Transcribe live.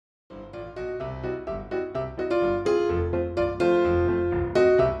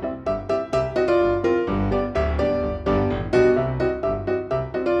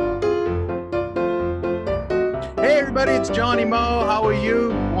everybody. It's Johnny Mo. How are you?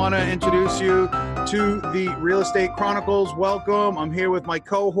 Want to introduce you to the Real Estate Chronicles. Welcome. I'm here with my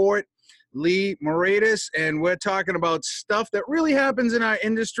cohort, Lee Moratis, and we're talking about stuff that really happens in our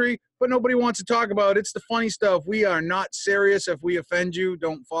industry, but nobody wants to talk about. It's the funny stuff. We are not serious. If we offend you,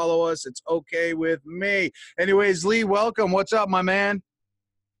 don't follow us. It's okay with me. Anyways, Lee, welcome. What's up, my man?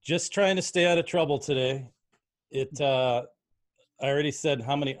 Just trying to stay out of trouble today. I already said,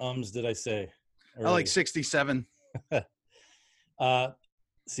 how many ums did I say? I like 67.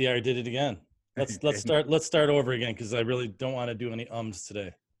 See, I did it again. Let's start over again, because I really don't want to do any ums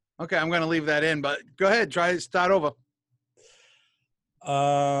today. Okay, I'm going to leave that in, but go ahead, start over.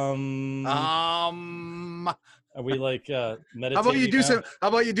 Are we like meditating? How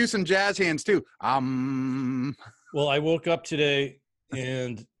about you do some jazz hands too? Well, I woke up today,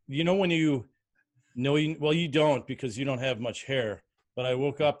 and you know when you don't, because you don't have much hair. But I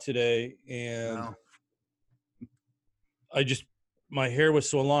woke up today and my hair was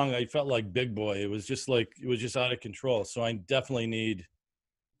so long, I felt like Big Boy. It was just out of control. So I definitely need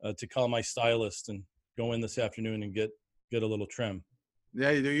to call my stylist and go in this afternoon and get a little trim.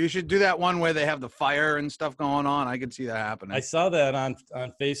 Yeah, you do. You should do that one where they have the fire and stuff going on. I could see that happening. I saw that on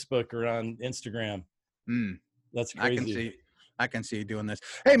Facebook or on Instagram. That's crazy. I can see you doing this.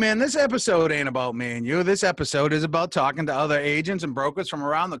 Hey, man, this episode ain't about me and you. This episode is about talking to other agents and brokers from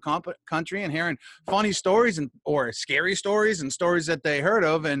around the country and hearing funny stories or scary stories and stories that they heard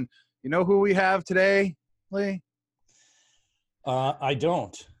of. And you know who we have today, Lee? I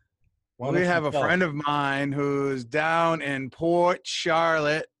don't. We have a friend of mine who's down in Port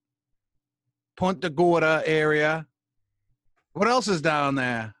Charlotte, Punta Gorda area. What else is down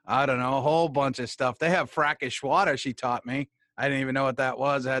there? I don't know. A whole bunch of stuff. They have frackish water, she taught me. I didn't even know what that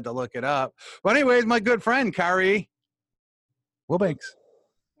was. I had to look it up. But anyways, my good friend, Kari Wilbanks.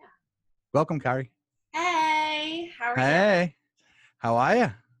 Yeah. Welcome, Kari. Hey. How are you? Hey. How are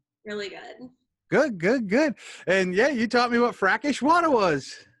you? Really good. Good. And yeah, you taught me what frackish water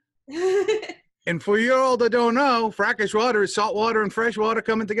was. And for you all that don't know, frackish water is salt water and fresh water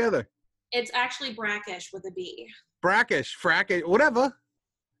coming together. It's actually brackish with a B. Brackish, frackish, whatever.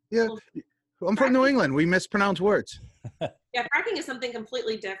 Yeah. I'm from New England. We mispronounce words. Yeah, fracking is something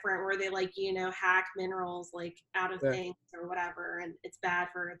completely different where they hack minerals out of things or whatever, and it's bad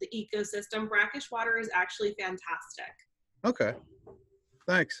for the ecosystem. Brackish water is actually fantastic. Okay.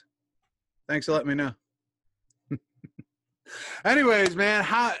 Thanks for letting me know. Anyways, man,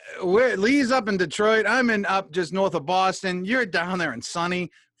 Lee's up in Detroit. I'm up just north of Boston. You're down there in sunny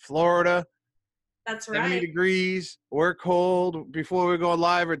Florida. That's right. 70 degrees. We're cold. Before we go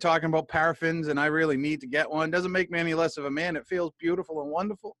live, we're talking about paraffins, and I really need to get one. Doesn't make me any less of a man. It feels beautiful and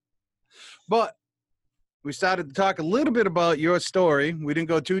wonderful. But we started to talk a little bit about your story. We didn't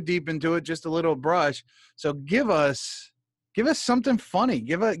go too deep into it, just a little brush. So give us something funny.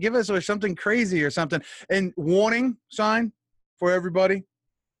 Give us or something crazy or something. And warning sign for everybody.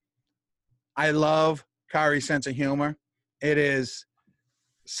 I love Kari's sense of humor. It is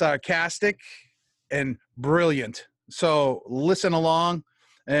sarcastic and brilliant. So listen along,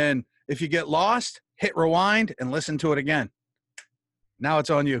 and if you get lost, hit rewind and listen to it again. Now it's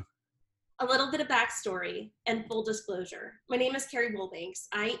on you. A little bit of backstory and full disclosure. My name is Kari Wilbanks.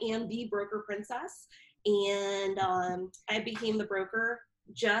 I am the broker princess, and I became the broker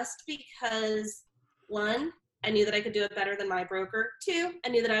just because, one, I knew that I could do it better than my broker. Two, I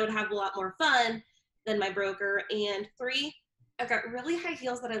knew that I would have a lot more fun than my broker. And three, I've got really high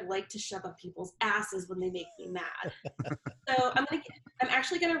heels that I like to shove up people's asses when they make me mad. So I'm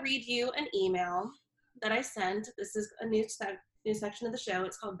actually gonna read you an email that I sent. This is a new section of the show.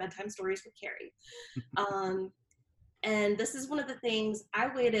 It's called Bedtime Stories with Kari. And this is one of the things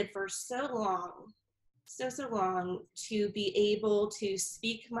I waited for so long to be able to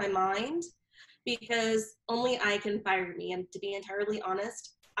speak my mind, because only I can fire me. And to be entirely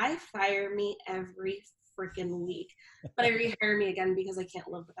honest, I fire me every freaking week, but I rehire me again because I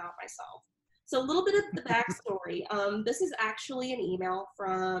can't live without myself. So a little bit of the backstory. This is actually an email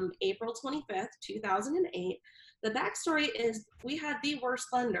from April 25th, 2008. The backstory is we had the worst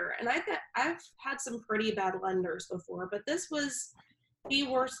lender, and I've had some pretty bad lenders before, but this was the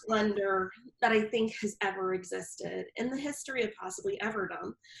worst lender that I think has ever existed in the history of possibly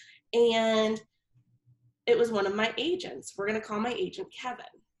Everdom. And it was one of my agents. We're going to call my agent Kevin.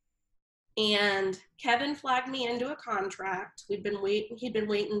 And Kevin flagged me into a contract. He'd been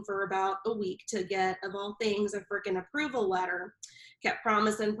waiting for about a week to get, of all things, a freaking approval letter. Kept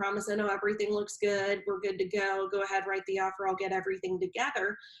promising, oh, everything looks good. We're good to go. Go ahead, write the offer. I'll get everything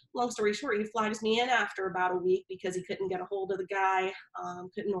together. Long story short, he flags me in after about a week because he couldn't get a hold of the guy,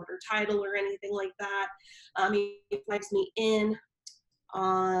 couldn't order title or anything like that. He flags me in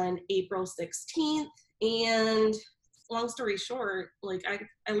on April 16th. And long story short, like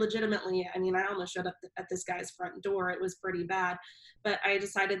I legitimately, I mean, I almost showed up at this guy's front door. It was pretty bad, but I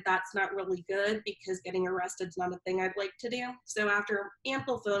decided that's not really good because getting arrested is not a thing I'd like to do. So after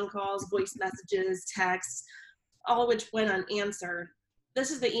ample phone calls, voice messages, texts, all of which went unanswered,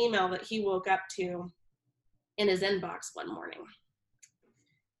 this is the email that he woke up to in his inbox one morning.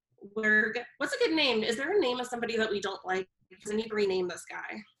 What's a good name? Is there a name of somebody that we don't like? Because I need to rename this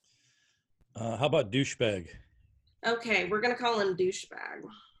guy. How about douchebag? Okay, we're going to call him douchebag.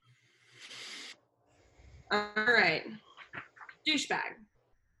 All right. Douchebag.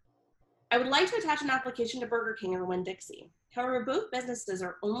 I would like to attach an application to Burger King or Winn-Dixie. However, both businesses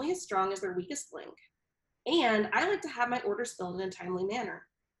are only as strong as their weakest link. And I like to have my orders filled in a timely manner.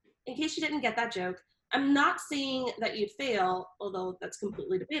 In case you didn't get that joke, I'm not saying that you'd fail, although that's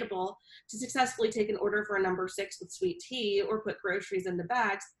completely debatable, to successfully take an order for a number 6 with sweet tea or put groceries into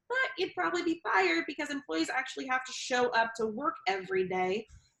bags, but you'd probably be fired because employees actually have to show up to work every day,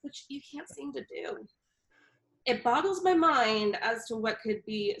 which you can't seem to do. It boggles my mind as to what could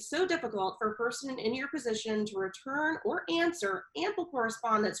be so difficult for a person in your position to return or answer ample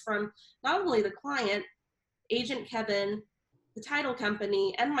correspondence from not only the client, Agent Kevin, the title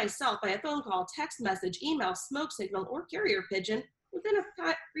company, and myself by a phone call, text message, email, smoke signal, or carrier pigeon within a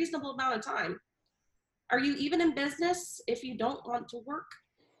reasonable amount of time. Are you even in business if you don't want to work?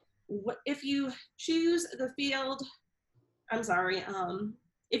 If you choose the field,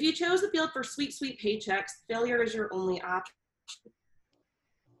 if you chose the field for sweet, sweet paychecks, failure is your only option.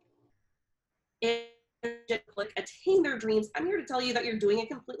 Click attain their dreams. I'm here to tell you that you're doing it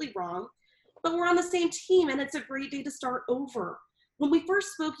completely wrong. But we're on the same team and it's a great day to start over. When we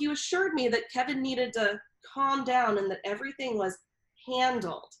first spoke, you assured me that Kevin needed to calm down and that everything was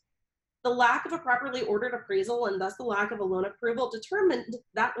handled. The lack of a properly ordered appraisal and thus the lack of a loan approval determined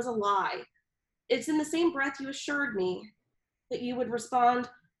that was a lie. It's in the same breath you assured me that you would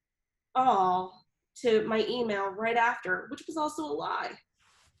respond all to my email right after, which was also a lie.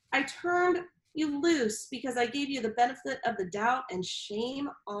 I turned you loose because I gave you the benefit of the doubt, and shame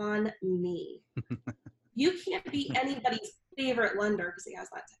on me. You can't be anybody's favorite lender, because he has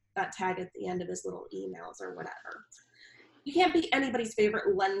that tag at the end of his little emails or whatever. You can't be anybody's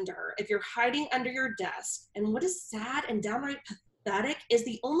favorite lender if you're hiding under your desk. And what is sad and downright pathetic is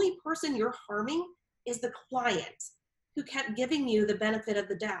the only person you're harming is the client who kept giving you the benefit of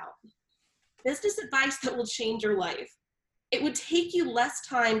the doubt. Business advice that will change your life. It would take you less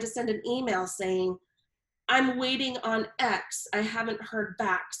time to send an email saying, I'm waiting on X, I haven't heard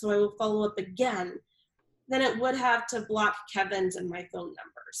back, so I will follow up again, than it would have to block Kevin's and my phone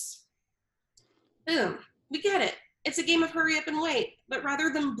numbers. Boom, we get it. It's a game of hurry up and wait, but rather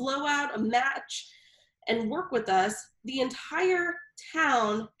than blow out a match and work with us, the entire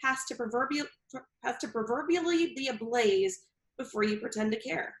town has to proverbially be ablaze before you pretend to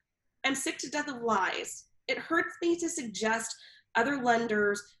care. I'm sick to death of lies. It hurts me to suggest other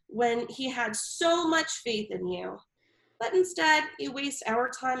lenders when he had so much faith in you, but instead you waste our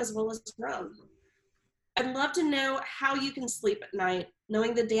time as well as your own. I'd love to know how you can sleep at night,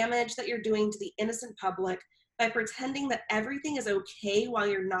 knowing the damage that you're doing to the innocent public by pretending that everything is okay while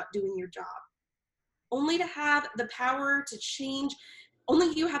you're not doing your job. Only you have the power to change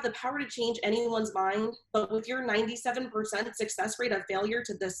anyone's mind, but with your 97% success rate of failure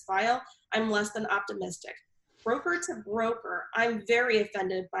to this file, I'm less than optimistic. Broker to broker, I'm very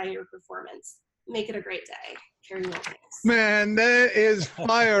offended by your performance. Make it a great day. Carrie Wilkins. Man, that is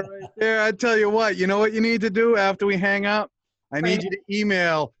fire right there. I tell you what you need to do after we hang up? I need you to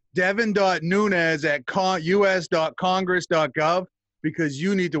email devin.nunez@us.congress.gov because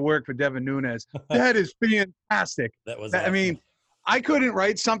you need to work for Devin Nunes. That is fantastic. That was awesome. I mean, I couldn't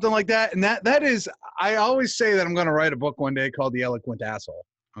write something like that. And that is, I always say that I'm going to write a book one day called The Eloquent Asshole.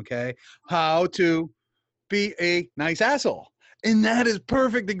 Okay. How to be a nice asshole. And that is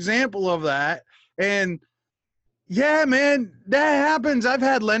perfect example of that. And yeah, man, that happens. I've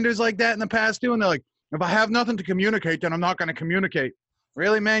had lenders like that in the past too. And they're like, if I have nothing to communicate, then I'm not going to communicate.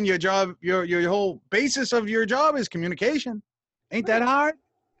 Really, man, your job, your whole basis of your job is communication. Ain't that hard?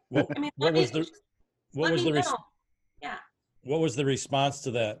 What was the response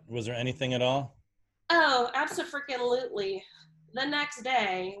to that? Was there anything at all? Oh, absolutely. the next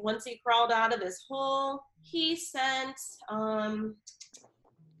day, once he crawled out of his hole, he sent us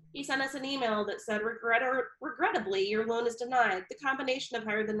an email that said, regrettably, your loan is denied. The combination of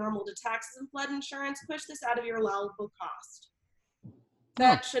higher than normal taxes and flood insurance pushed this out of your allowable cost.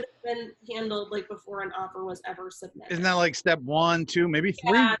 That should have been handled like before an offer was ever submitted. Isn't that like step 1, 2, maybe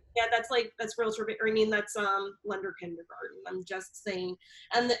 3? Yeah, that's realtor. I mean, that's lender kindergarten. I'm just saying.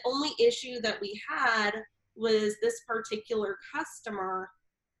 And the only issue that we had was this particular customer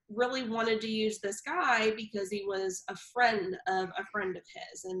really wanted to use this guy because he was a friend of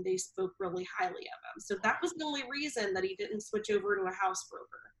his, and they spoke really highly of him. So that was the only reason that he didn't switch over to a house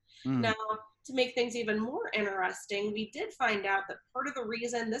broker. Now, to make things even more interesting, we did find out that part of the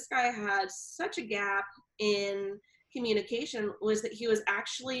reason this guy had such a gap in communication was that he was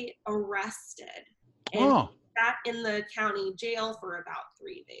actually arrested and sat in the county jail for about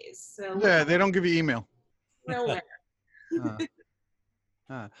 3 days. So yeah, they don't give you email. Nowhere. You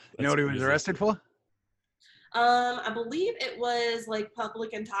know what he was arrested for? I believe it was like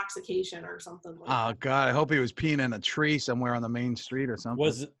public intoxication or something like that. Oh God, I hope he was peeing in a tree somewhere on the main street or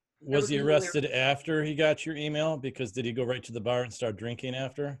something. Was he arrested after he got your email? Because did he go right to the bar and start drinking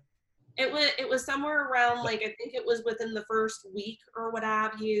after? It was somewhere around, like, I think it was within the first week or what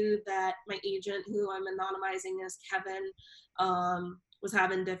have you, that my agent, who I'm anonymizing as Kevin, was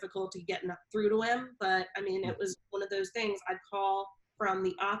having difficulty getting through to him. But I mean, it was one of those things. I'd call from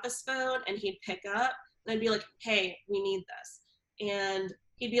the office phone and he'd pick up and I'd be like, hey, we need this. And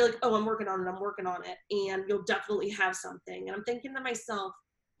he'd be like, oh, I'm working on it. And you'll definitely have something. And I'm thinking to myself,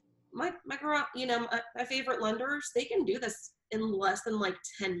 my girl, you know, my favorite lenders, they can do this in less than like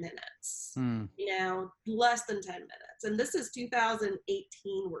 10 minutes, you know, less than 10 minutes. And this is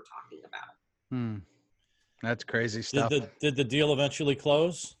 2018 we're talking about. That's crazy stuff. Did the deal eventually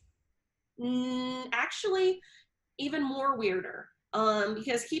close? Actually, even more weirder.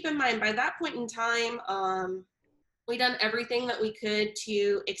 Because keep in mind, by that point in time, we done everything that we could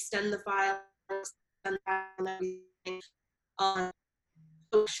to extend the file, and everything.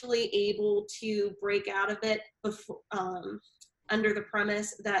 Actually able to break out of it before, under the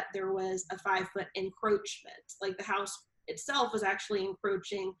premise that there was a 5-foot encroachment. Like the house itself was actually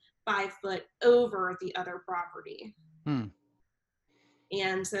encroaching 5 foot over the other property.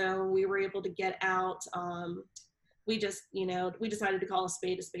 And so we were able to get out. We just, you know, we decided to call a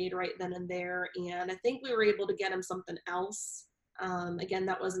spade right then and there. And I think we were able to get him something else. Again,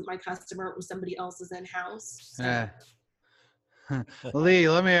 that wasn't my customer. It was somebody else's in-house. So. Lee,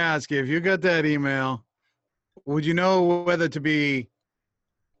 let me ask you, if you got that email, would you know whether to be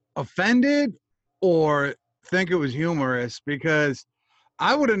offended or think it was humorous? Because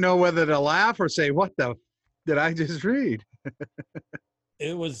I wouldn't know whether to laugh or say, what the did I just read?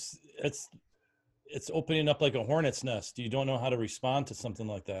 It's opening up like a hornet's nest. You don't know how to respond to something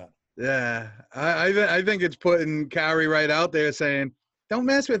like that. Yeah, I think it's putting Carrie right out there saying, don't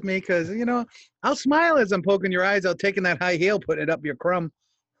mess with me because, you know, I'll smile as I'm poking your eyes out, taking that high heel, putting it up your crumb.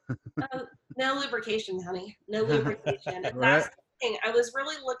 No lubrication, honey. No lubrication. Right. That's the thing. I was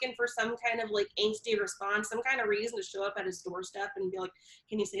really looking for some kind of like angsty response, some kind of reason to show up at his doorstep and be like,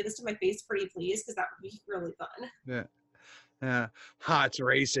 can you say this to my face pretty please? Because that would be really fun. Yeah. Heart's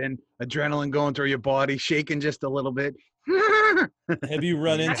racing, adrenaline going through your body, shaking just a little bit. Have you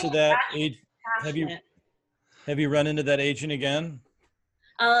run into that age? Have you run into that agent again?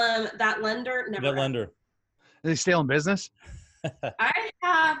 That lender, never. That lender. Are they still in business? I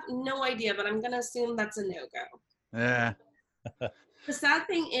have no idea, but I'm going to assume that's a no-go. Yeah. The sad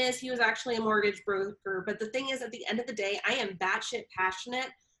thing is he was actually a mortgage broker, but the thing is, at the end of the day, I am batshit passionate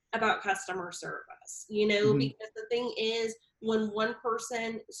about customer service, you know, because the thing is, when one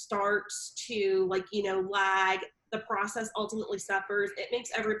person starts to, like, you know, lag, the process ultimately suffers. It makes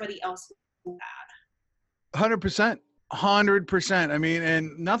everybody else bad. 100%. 100%. I mean,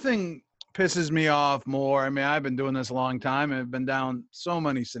 and nothing pisses me off more. I mean, I've been doing this a long time and I've been down so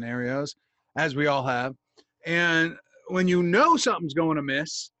many scenarios, as we all have. And when you know something's going to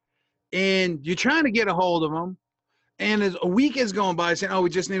miss and you're trying to get a hold of them, and as a week is going by saying, oh, we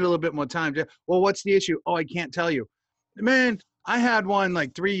just need a little bit more time. Well, what's the issue? Oh, I can't tell you. Man, I had one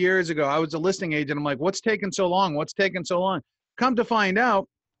like 3 years ago. I was a listing agent. I'm like, what's taking so long? What's taking so long? Come to find out,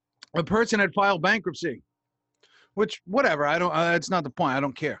 a person had filed bankruptcy. Which, whatever, I don't, it's not the point. I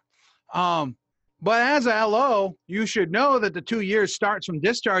don't care. But as a LO, you should know that the 2 years starts from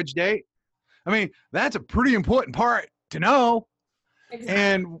discharge date. I mean, that's a pretty important part to know. Exactly.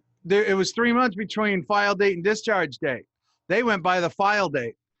 And it was 3 months between file date and discharge date. They went by the file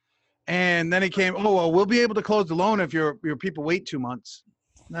date. And then it came, oh, well, we'll be able to close the loan if your people wait 2 months.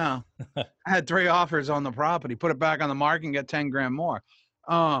 No, I had 3 offers on the property, put it back on the market and get 10 grand more.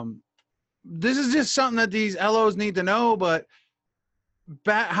 This is just something that these LOs need to know, but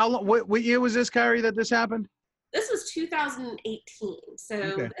how long, what year was this, Carrie, that this happened? This was 2018, so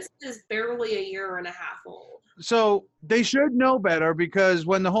Okay. this is barely a year and a half old. So they should know better, because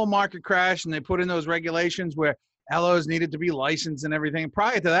when the whole market crashed and they put in those regulations where LOs needed to be licensed and everything,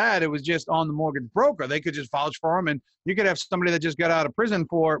 prior to that, it was just on the mortgage broker. They could just vouch for them, and you could have somebody that just got out of prison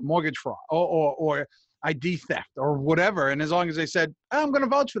for mortgage fraud or ID theft or whatever. And as long as they said, I'm going to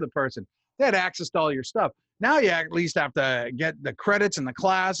vouch for the person, they had access to all your stuff. Now you at least have to get the credits and the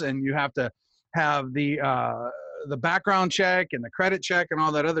class, and you have to have the background check and the credit check and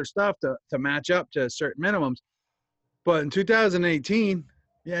all that other stuff to match up to certain minimums. But in 2018,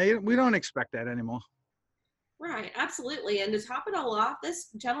 yeah, we don't expect that anymore. Right, absolutely. And to top it all off, this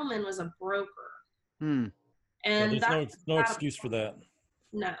gentleman was a broker. Hmm. And there's no excuse for that.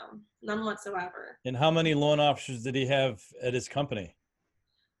 No, none whatsoever. And how many loan officers did he have at his company?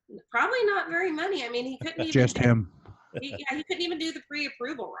 Probably not very many. I mean, he couldn't even Just him. He couldn't even do the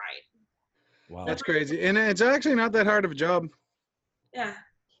pre-approval right. Wow. That's crazy. And it's actually not that hard of a job. Yeah.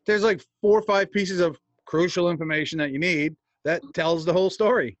 There's like 4 or 5 pieces of crucial information that you need that tells the whole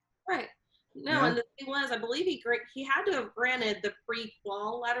story. Right. No, Yeah. and the thing was, I believe he had to have granted the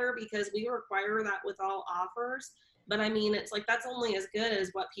pre-qual letter, because we require that with all offers. But I mean, it's like, that's only as good as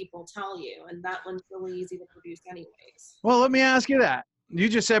what people tell you, and that one's really easy to produce anyways. Well, let me ask you that. You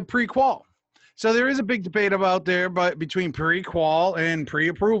just said pre-qual. So there is a big debate about there, but between pre-qual and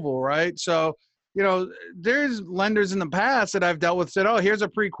pre-approval, right? So, you know, there's lenders in the past that I've dealt with said, oh, here's a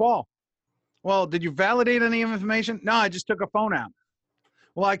pre-qual. Well, did you validate any information? No, I just took a phone app.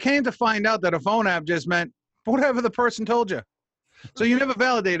 Well, I came to find out that a phone app just meant whatever the person told you. So you never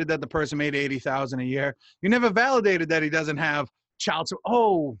validated that the person made $80,000 a year. You never validated that he doesn't have child support.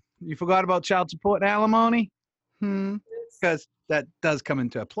 Oh, you forgot about child support and alimony? Because that does come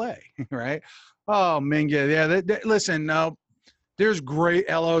into play, right? Oh, man, yeah. Listen, no, there's great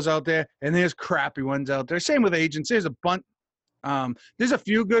LOs out there, and there's crappy ones out there. Same with agents. There's a bunch. There's a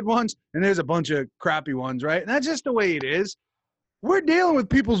few good ones, and there's a bunch of crappy ones, right? And that's just the way it is. We're dealing with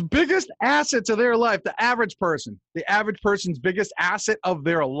people's biggest assets of their life, the average person's biggest asset of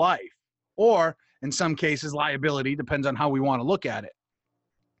their life, or in some cases, liability, depends on how we want to look at it.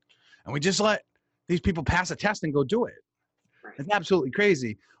 And we just let these people pass a test and go do it. It's absolutely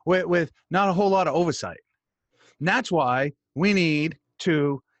crazy with not a whole lot of oversight. And that's why we need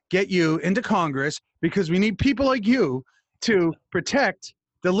to get you into Congress, because we need people like you to protect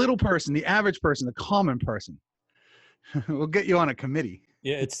the little person, the average person, the common person. We'll get you on a committee.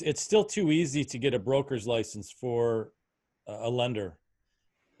 Yeah, it's still too easy to get a broker's license for a lender.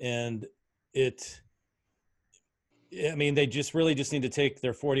 And they really just need to take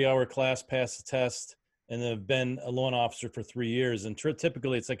their 40-hour class, pass the test, and have been a loan officer for 3 years. And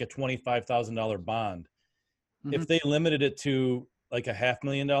typically it's like a $25,000 bond. Mm-hmm. If they limited it to like a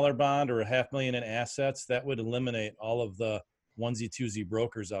 $500,000 bond or a $500,000 in assets, that would eliminate all of the onesie-twosie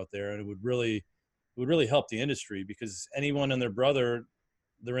brokers out there. And it would really help the industry, because anyone and their brother,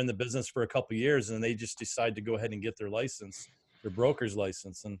 they're in the business for a couple of years and they just decide to go ahead and get their license, their broker's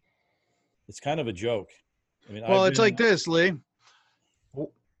license. And it's kind of a joke. I mean, well, it's like this, Lee.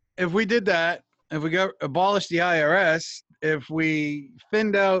 If we did that, if we abolished the IRS, if we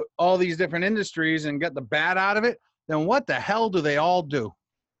thinned out all these different industries and get the bad out of it, then what the hell do they all do?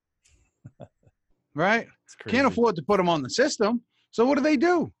 Right? Can't afford to put them on the system. So what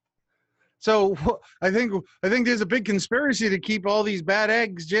do? So I think there's a big conspiracy to keep all these bad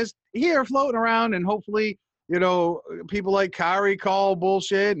eggs just here floating around, and hopefully, you know, people like Kari call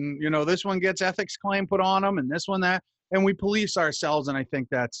bullshit, and, you know, this one gets ethics claim put on them, and this one that, and we police ourselves, and I think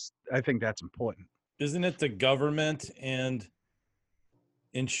that's important. Isn't it the government and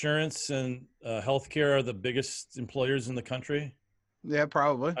insurance and healthcare are the biggest employers in the country? Yeah,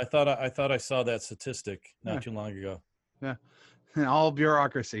 probably. I thought I saw that statistic not too long ago. Yeah. All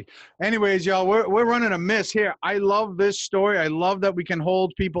bureaucracy. Anyways, y'all, we're running a miss here. I love this story. I love that we can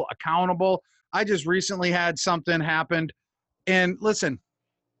hold people accountable. I just recently had something happen. And listen,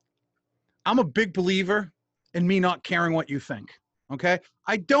 I'm a big believer in me not caring what you think. Okay?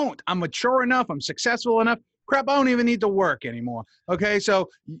 I don't. I'm mature enough. I'm successful enough. Crap, I don't even need to work anymore. Okay? So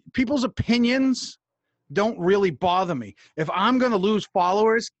people's opinions don't really bother me. If I'm going to lose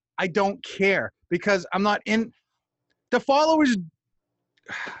followers, I don't care, because I'm not in. The followers,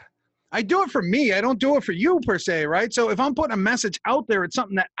 I do it for me. I don't do it for you per se, right? So if I'm putting a message out there, it's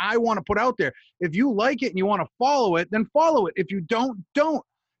something that I want to put out there. If you like it and you want to follow it, then follow it. If you don't.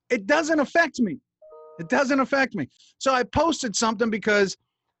 It doesn't affect me. It doesn't affect me. So I posted something because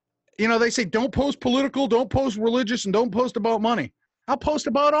you know, they say don't post political, don't post religious, and don't post about money. I'll post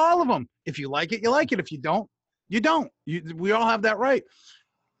about all of them. If you like it, you like it. If you don't, you don't. We all have that right.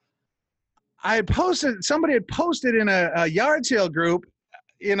 Somebody had posted in a yard sale group,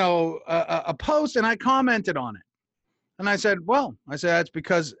 you know, a post, and I commented on it. And I said, that's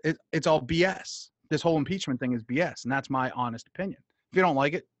because it's all BS. This whole impeachment thing is BS. And that's my honest opinion. If you don't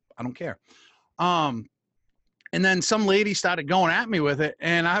like it, I don't care. And then some lady started going at me with it.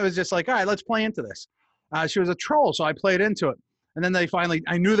 And I was just like, all right, let's play into this. She was a troll, so I played into it. And then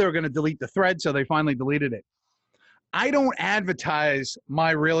I knew they were going to delete the thread, so they finally deleted it. I don't advertise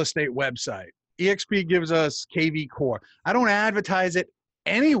my real estate website. EXP gives us KV Core. I don't advertise it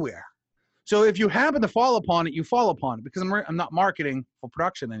anywhere. So if you happen to fall upon it, you fall upon it, because I'm not marketing for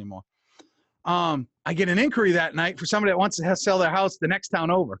production anymore. I get an inquiry that night for somebody that wants to sell their house the next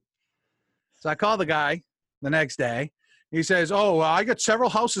town over. So I call the guy the next day. He says, I got several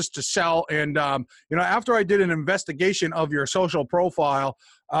houses to sell. And, you know, after I did an investigation of your social profile,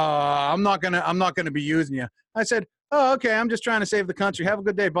 I'm not going to be using you. I said, oh, okay. I'm just trying to save the country. Have a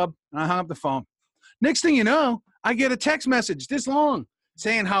good day, bub. And I hung up the phone. Next thing you know, I get a text message this long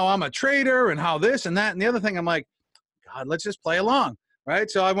saying how I'm a traitor and how this and that and the other thing. I'm like, God, let's just play along. Right.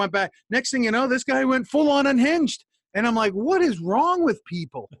 So I went back. Next thing you know, this guy went full on unhinged. And I'm like, what is wrong with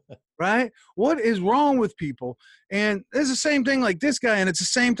people? Right? What is wrong with people? And it's the same thing like this guy. And it's the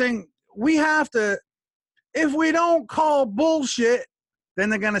same thing. We have to, if we don't call bullshit, then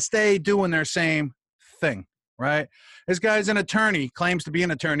they're going to stay doing their same thing. Right? This guy's an attorney, claims to be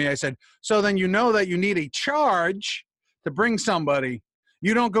an attorney. I said, so then you know that you need a charge to bring somebody.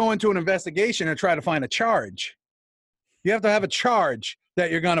 You don't go into an investigation and try to find a charge. You have to have a charge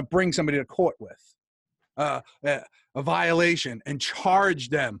that you're going to bring somebody to court with. A violation, and charge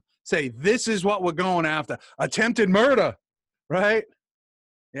them. Say, this is what we're going after. Attempted murder, right?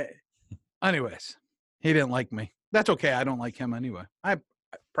 Yeah. Anyways, he didn't like me. That's okay. I don't like him anyway. I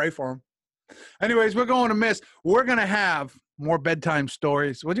pray for him. Anyways, we're going to miss. We're going to have more bedtime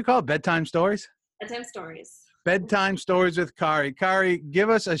stories. What do you call it? Bedtime stories? Bedtime stories. Bedtime stories with Kari. Kari, give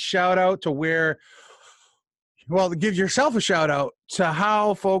us a shout out to give yourself a shout out to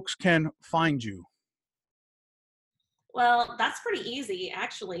how folks can find you. Well, that's pretty easy,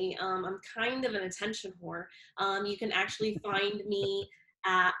 actually. I'm kind of an attention whore. You can actually find me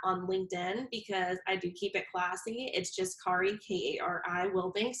on LinkedIn, because I do keep it classy. It's just Kari, Kari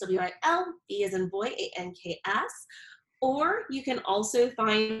Wilbanks, W-I-L-B as in boy, A-N-K-S. Or you can also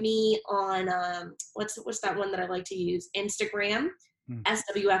find me on, what's that one that I like to use? Instagram,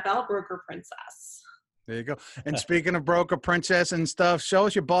 SWFL Broker Princess. There you go. And speaking of broker princess and stuff, show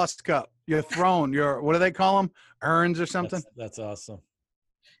us your boss cup, your throne, what do they call them? Urns or something? That's awesome.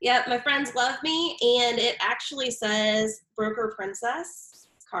 Yeah, my friends love me, and it actually says Broker Princess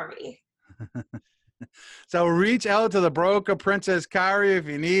Kari. So reach out to the Broker Princess Kari if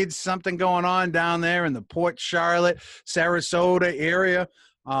you need something going on down there in the Port Charlotte, Sarasota area.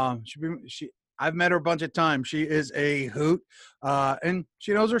 I've met her a bunch of times. She is a hoot, and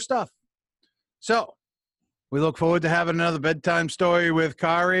she knows her stuff. So we look forward to having another bedtime story with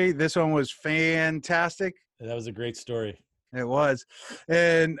Kari. This one was fantastic. That was a great story. It was.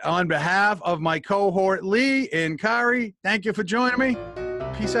 And on behalf of my cohort, Lee and Kari, thank you for joining me.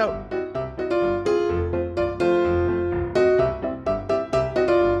 Peace out.